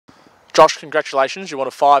Josh, congratulations. You're one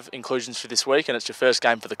of 5 inclusions for this week and it's your first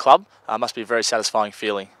game for the club. Must be a very satisfying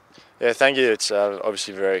feeling. Yeah, thank you. It's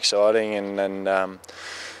obviously very exciting and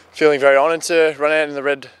feeling very honoured to run out in the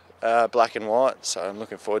red, black and white, so I'm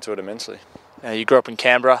looking forward to it immensely. Now, you grew up in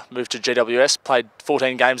Canberra, moved to GWS, played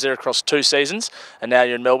 14 games there across 2 seasons, and now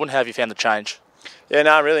you're in Melbourne. How have you found the change? Yeah,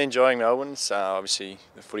 no, I'm really enjoying Melbourne. It's obviously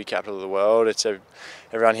the footy capital of the world.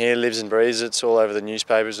 Everyone here lives and breathes it. It's all over the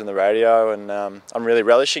newspapers and the radio, and I'm really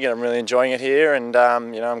relishing it. I'm really enjoying it here, and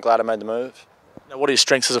I'm glad I made the move. Now, what are your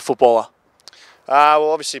strengths as a footballer?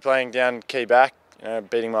 Well, obviously playing down key back,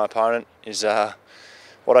 beating my opponent is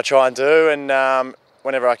what I try and do, and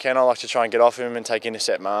whenever I can, I like to try and get off him and take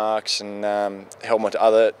intercept marks and help my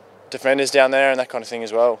other defenders down there and that kind of thing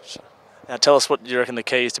as well. So. Now tell us what you reckon the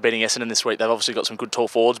key is to beating Essendon this week. They've obviously got some good tall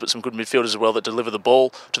forwards, but some good midfielders as well that deliver the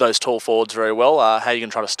ball to those tall forwards very well. How are you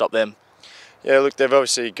going to try to stop them? Yeah, look, they've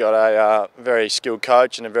obviously got a very skilled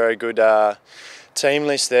coach and a very good team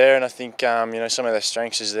list there, and I think some of their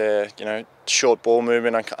strengths is their short ball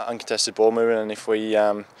movement, uncontested ball movement, and if we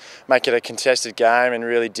make it a contested game and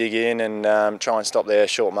really dig in and try and stop their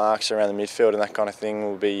short marks around the midfield and that kind of thing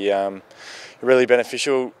will be really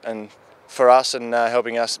beneficial and for us and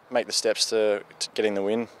helping us make the steps to getting the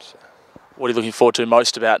win. So. What are you looking forward to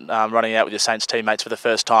most about running out with your Saints teammates for the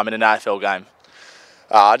first time in an AFL game?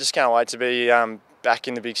 I just can't wait to be back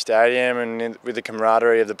in the big stadium and with the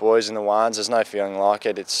camaraderie of the boys and the ones. There's no feeling like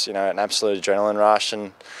it. It's an absolute adrenaline rush,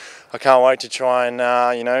 and I can't wait to try and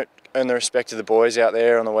earn the respect of the boys out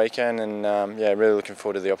there on the weekend. And really looking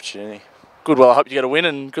forward to the opportunity. Good. Well, I hope you get a win,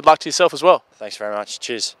 and good luck to yourself as well. Thanks very much.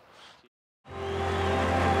 Cheers.